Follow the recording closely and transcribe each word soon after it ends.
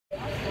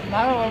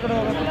ನಾವು ಒಳಗಡೆ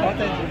ಹೋಗೋದು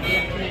ಬರ್ತಾ ಇದ್ವಿ.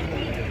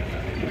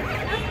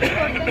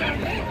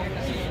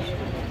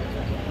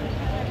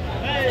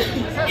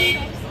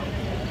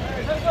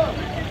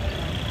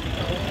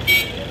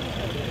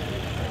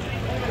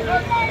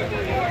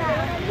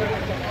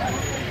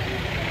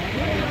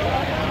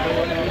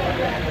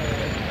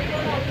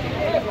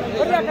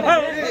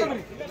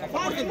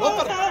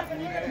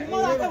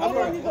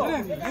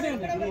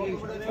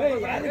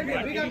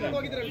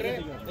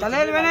 ತಲೆ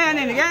ಇಲ್ವೇನೆ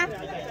ನಿನಗೆ?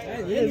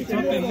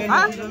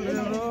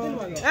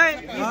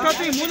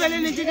 ಇಷ್ಟೊತ್ತು ಈ ಮೂಲೆಯಲ್ಲಿ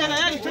ನಿಂತಿದ್ದಾನೆ,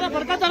 ಇಷ್ಟೆಲ್ಲ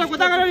ಬರ್ಕೊತಾನೆ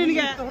ಗೊತ್ತಾಗಲ್ಲ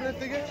ನಿನಗೆ?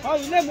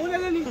 ಇಲ್ಲೇ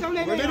ಮೂಲೆಯಲ್ಲಿ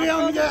ನಿಂತವನೇ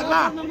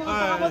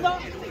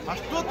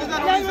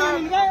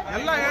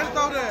ಎಲ್ಲ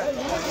ಹೇಳ್ತಾವ್ರೆ.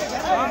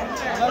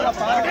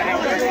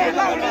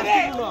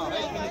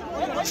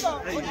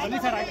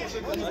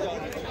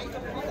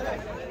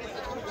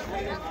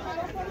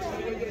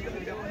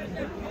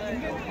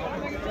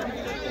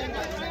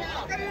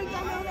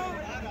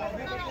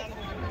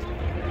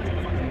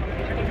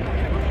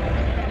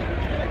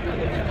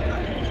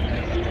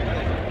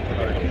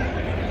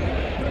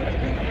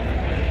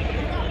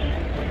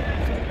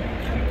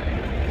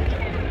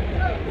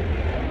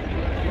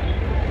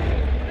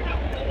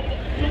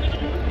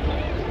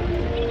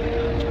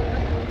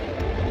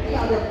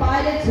 The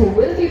pilots who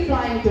will be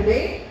flying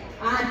today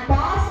and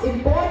pass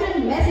important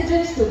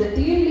messages to the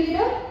team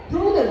leader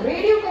through the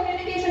radio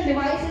communication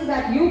devices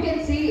that you can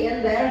see in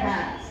their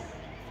hands.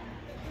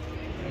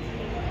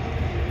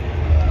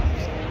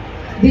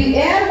 The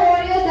air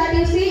warriors that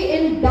you see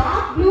in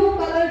dark blue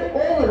colored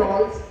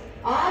overalls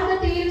are the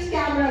team's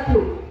camera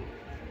crew.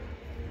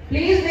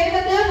 Please wave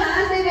at them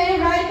as they wave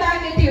right back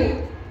at you.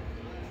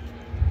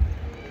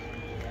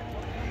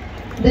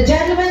 The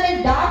gentlemen in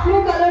dark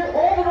blue colored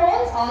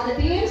overalls are the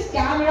team's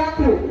camera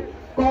crew.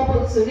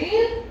 Corporal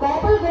Sunil,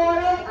 Corporal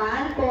Gaurav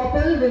and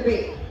Corporal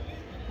Vivek.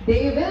 They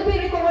will be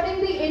recording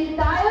the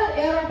entire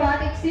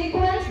aerobatic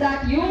sequence that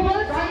you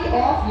will see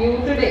of you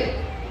today.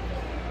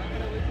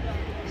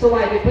 So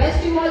I request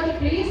you all to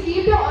please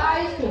keep your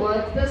eyes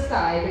towards the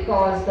sky,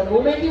 because the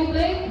moment you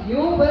blink,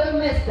 you will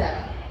miss them.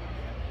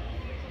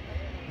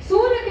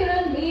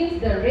 Suryakiran means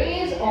the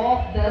rays of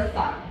the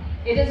sun.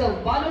 It is a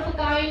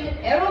one-of-a-kind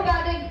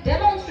aerobatic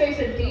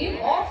demonstration team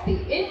of the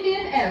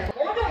Indian Air Force.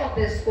 The motto of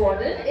this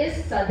squadron is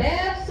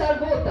Sadaiv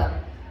Sarvotam,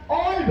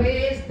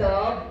 always the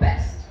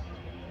best.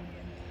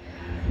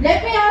 Let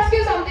me ask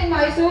you something,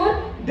 Mysore.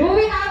 Do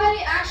we have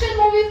any action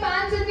movie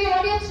fans in the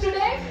audience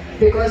today?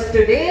 Because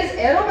today's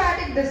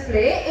aerobatic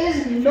display is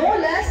no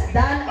less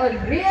than a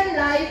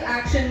real-life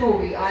action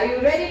movie. Are you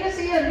ready to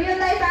see a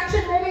real-life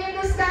action movie in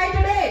the sky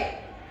today?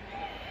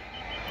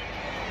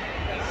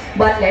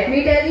 But let me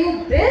tell you,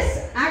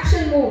 this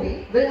action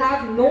movie will have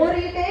no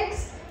retakes,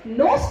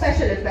 no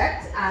special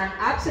effects and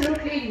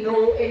absolutely no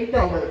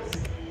intervals.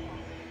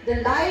 The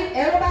live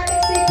aerobatic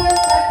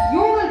sequence that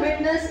you will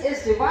witness is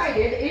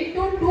divided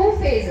into two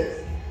phases.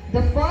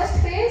 The first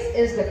phase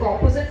is the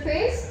composite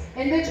phase,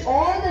 in which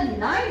all the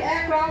 9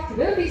 aircraft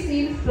will be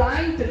seen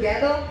flying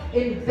together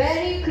in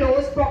very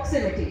close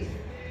proximity.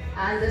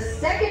 And the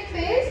second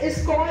phase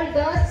is called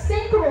the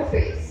synchro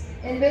phase,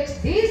 in which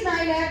these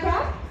 9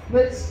 aircraft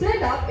will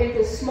split up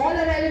into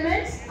smaller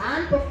elements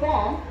and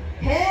perform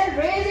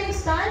hair-raising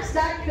stunts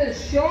that will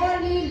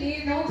surely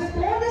leave. Now,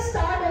 before the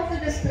start of the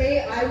display,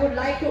 I would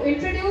like to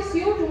introduce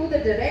you to the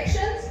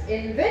directions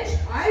in which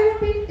I would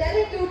be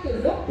telling you to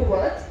look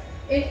towards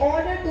in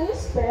order to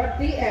spot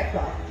the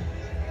aircraft.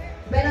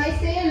 When I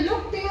say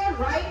look to your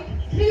right,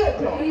 3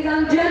 o'clock. Ladies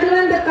and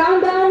gentlemen, the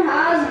countdown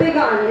has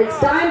begun. It's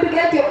time to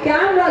get your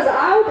cameras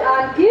out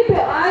and keep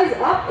your eyes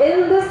up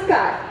in the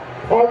sky.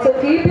 Also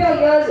keep your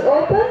ears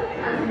open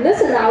and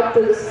listen out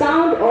to the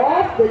sound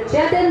of the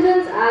jet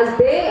engines as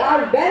they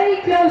are very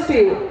close to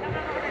you.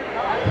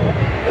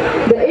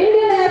 The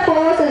Indian Air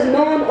Force is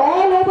known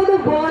all over the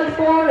world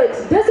for its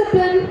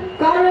discipline,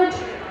 courage,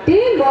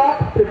 teamwork,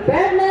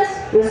 preparedness,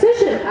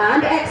 precision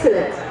and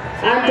excellence.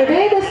 And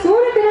today the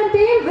Suryakiran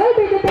team will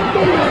be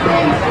depicting the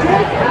same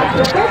strength and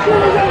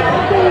professionalism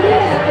of the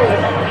Indian Air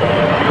Force.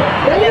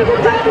 Ladies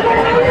and gentlemen,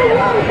 are you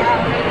ready?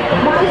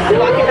 My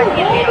Suryakiran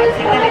team is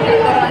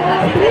coming up.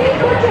 Please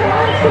put your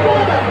hands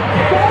together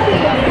for the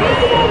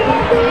ambassadors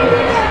of the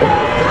Indian Air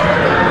Force.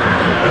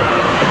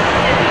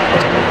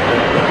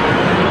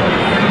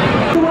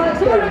 Towards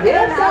the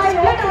rear side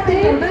of the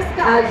team,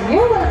 as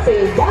you will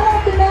see one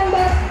of the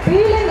members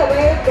peeling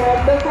away from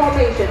the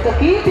formation. So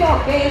keep your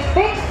gaze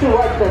fixed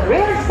towards the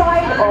rear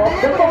side of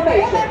the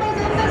formation.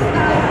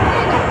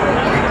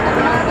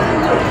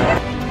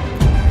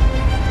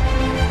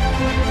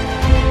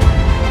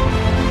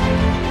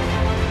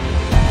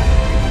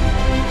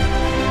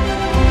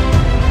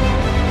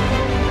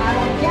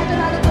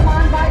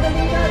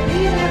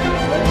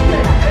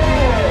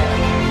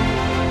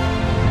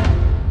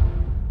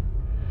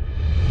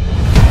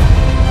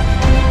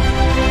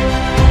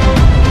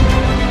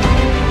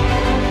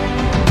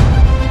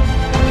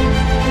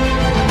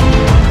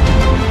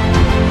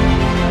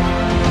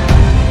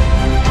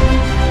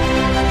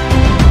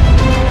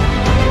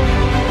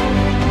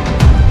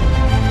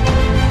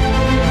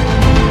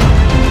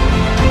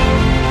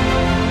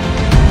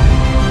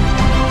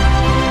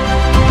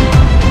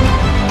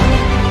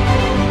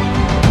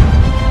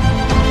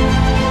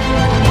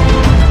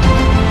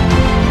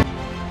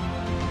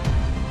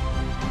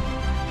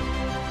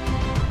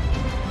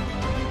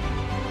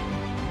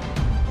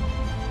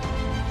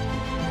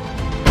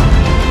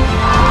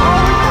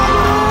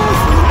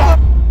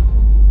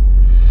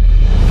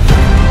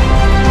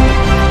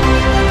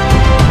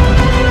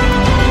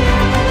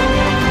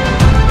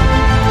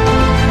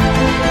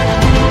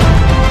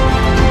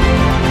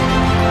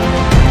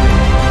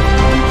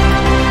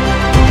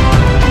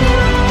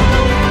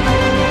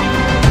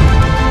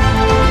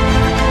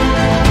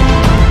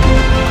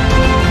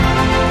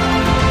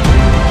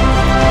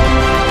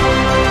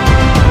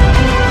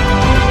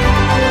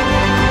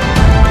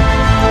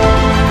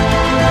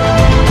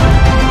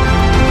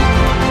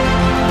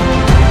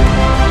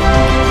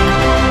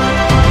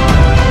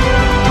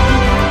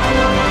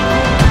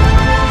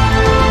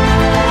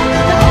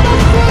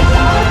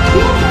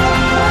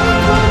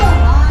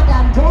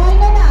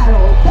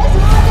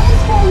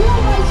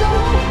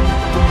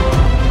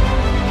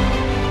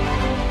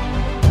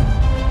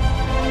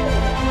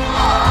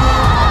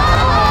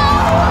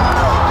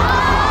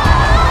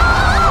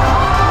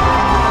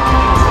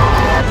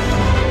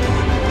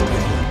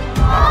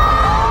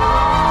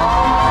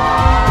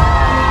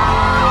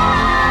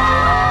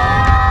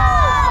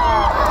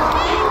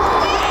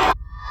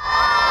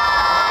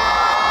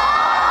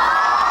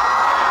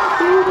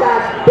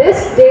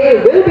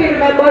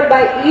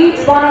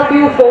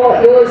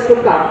 years to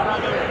come.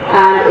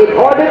 And in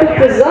order to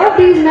preserve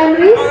these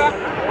memories,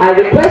 I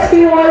request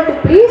you all to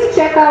please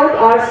check out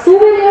our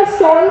souvenir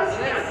stalls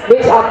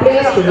which are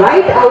placed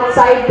right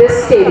outside this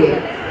stadium.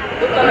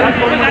 The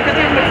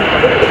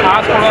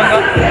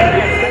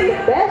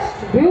best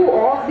view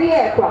of the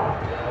aircraft.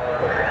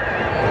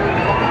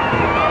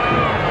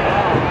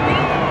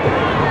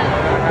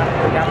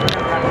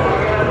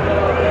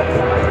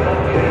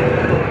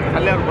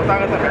 ಅಲ್ಲಿ ಅವ್ರು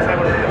ಗೊತ್ತಾಗುತ್ತೆ ಕಸ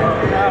ಬರುತ್ತೆ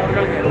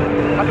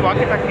ಅಲ್ಲಿ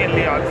walkie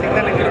ಟಾಕಿಯಲ್ಲಿ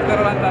signal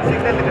ಇದಿರುತ್ತಾರಲ್ಲ ಅಂತ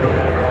signal ಇದ್ರು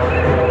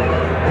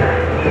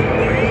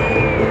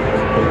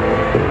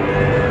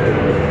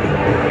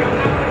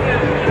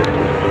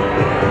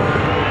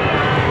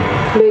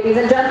Ladies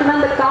and gentlemen,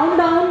 the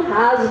countdown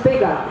has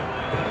begun.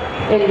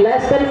 In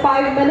less than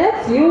 5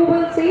 minutes, you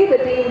will see the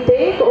team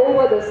take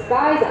over the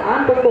skies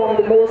and perform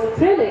the most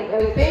thrilling.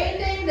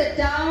 Painting the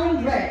town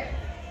red.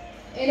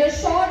 In a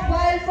short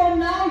while from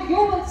now,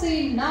 you will see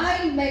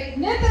 9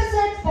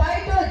 magnificent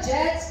fighter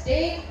jets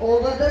take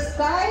over the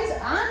skies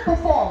and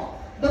perform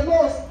the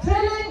most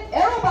thrilling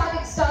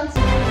aerobatic stunts.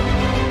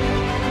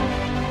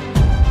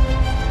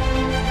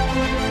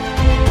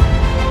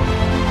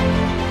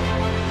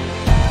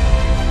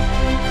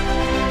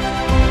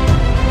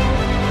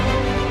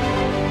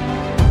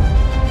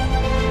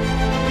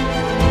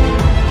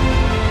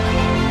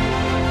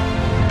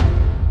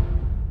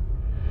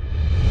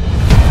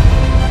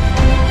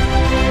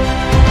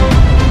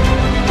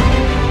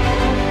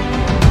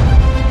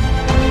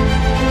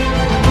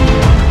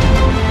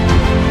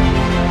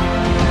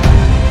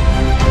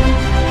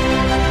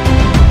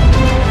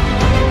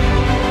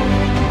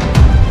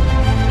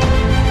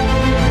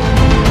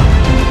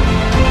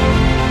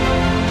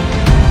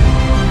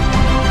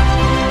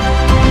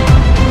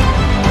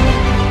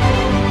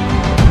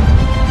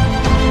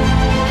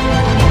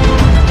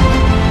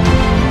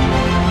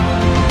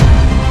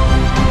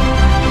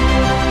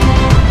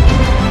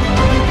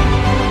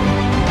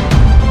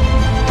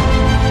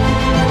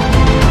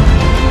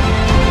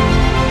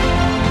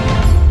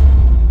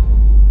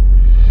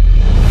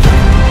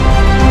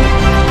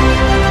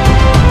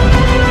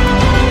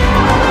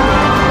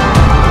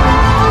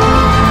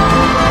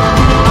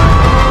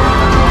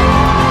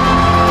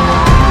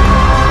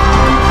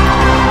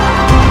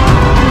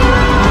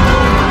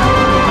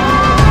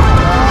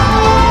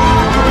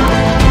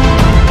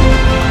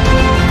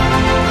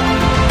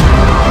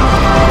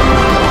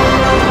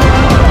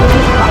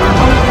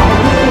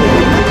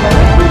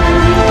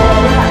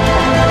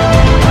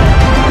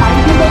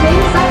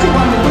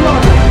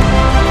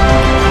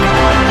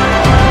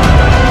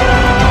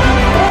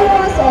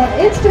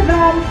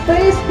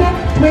 Facebook,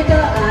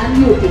 Twitter and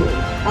YouTube.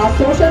 Our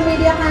social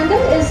media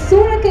handle is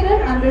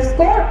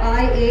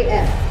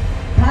suryakiran_IAF.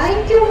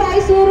 Thank you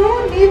Mysuru.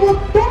 Neevu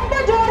tumba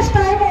Josh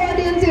time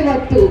audience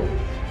ivattu.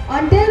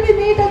 Until we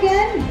meet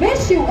again,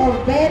 wish you a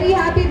very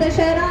happy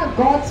Dashera,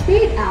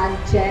 Godspeed and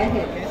Jai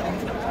Hind.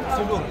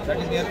 That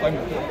is near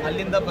Coimbatore.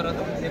 Allinda Bharat,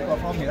 they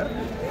perform here.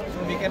 So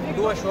we can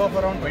do a show of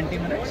around 20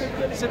 minutes,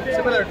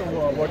 similar to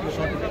what you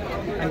saw today.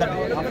 And then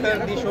after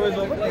the show is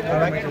over, they go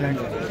back and land.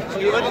 So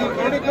even in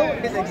Kodiglo,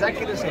 it is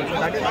exactly the same.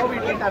 That is how we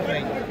did our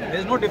flying.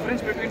 There is no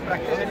difference between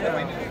practice and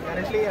training.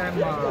 Currently, I am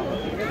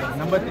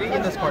number 3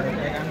 in the squadron.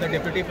 I am the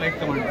deputy flight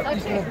commander.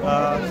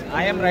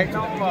 I am right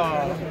now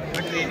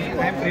training.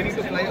 I am training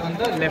to fly on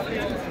the left.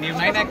 We have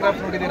 9 aircraft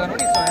ನೋಡಿದ್ದೀರಾ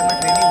ನೋಡಿ, so I am a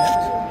training left.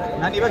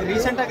 ನಾನು ಇವಾಗ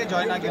recent ಆಗಿ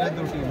join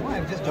ಆಗಿರೋದು team.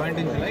 I just joined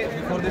in July.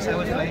 Before this I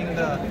was flying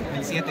the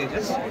LCA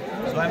Tejas.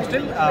 So I am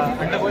still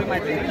undergoing my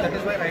training. That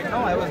is why right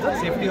now I was the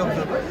safety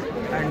observer.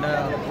 And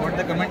what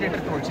the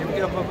commentator told,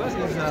 safety observers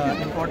is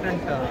important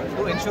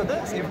to ensure the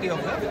safety of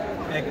the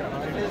aircraft.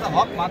 It is the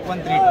Hawk Mark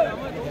 132.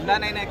 ಎಲ್ಲ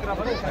 9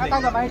 aircraft.